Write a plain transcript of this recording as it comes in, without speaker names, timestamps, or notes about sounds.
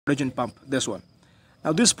hydrogen pump, this one.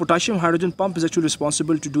 Now this potassium hydrogen pump is actually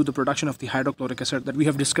responsible to do the production of the hydrochloric acid that we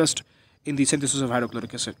have discussed in the synthesis of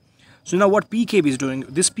hydrochloric acid. So now what PCAB is doing,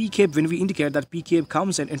 this PCAB, when we indicate that PCAB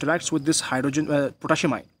comes and interacts with this hydrogen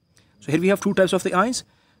potassium ion. So here we have two types of the ions.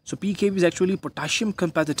 So PCAB is actually potassium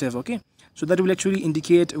competitive, okay? So that will actually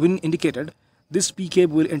indicate, when indicated, this PCAB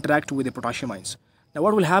will interact with the potassium ions. Now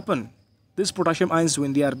what will happen? These potassium ions,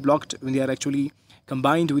 when they are blocked, when they are actually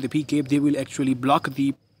combined with the PCAB, they will actually block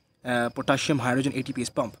the potassium hydrogen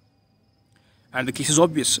ATPase pump. And the case is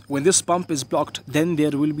obvious. When this pump is blocked, then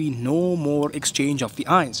there will be no more exchange of the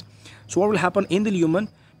ions. So what will happen in the lumen?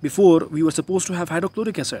 Before, we were supposed to have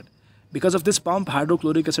hydrochloric acid. Because of this pump,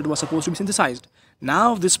 hydrochloric acid was supposed to be synthesized.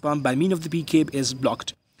 Now this pump, by means of the PCAB, is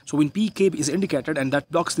blocked. So when PCAB is indicated and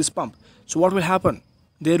that blocks this pump, so what will happen?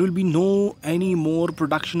 There will be no any more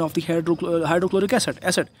production of the hydrochloric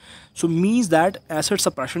acid. So means that acid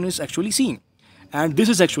suppression is actually seen. And this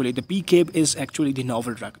is actually, the PCAB is actually the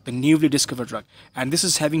novel drug, the newly discovered drug. And this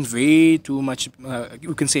is having way too much,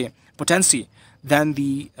 you can say, potency than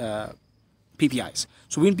the PPIs.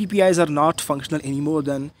 So when PPIs are not functional anymore,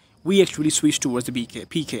 then we actually switch towards the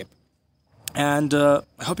PCAB. And I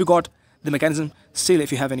hope you got the mechanism. Still,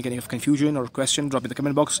 if you have any kind of confusion or question, drop in the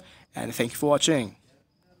comment box. And thank you for watching.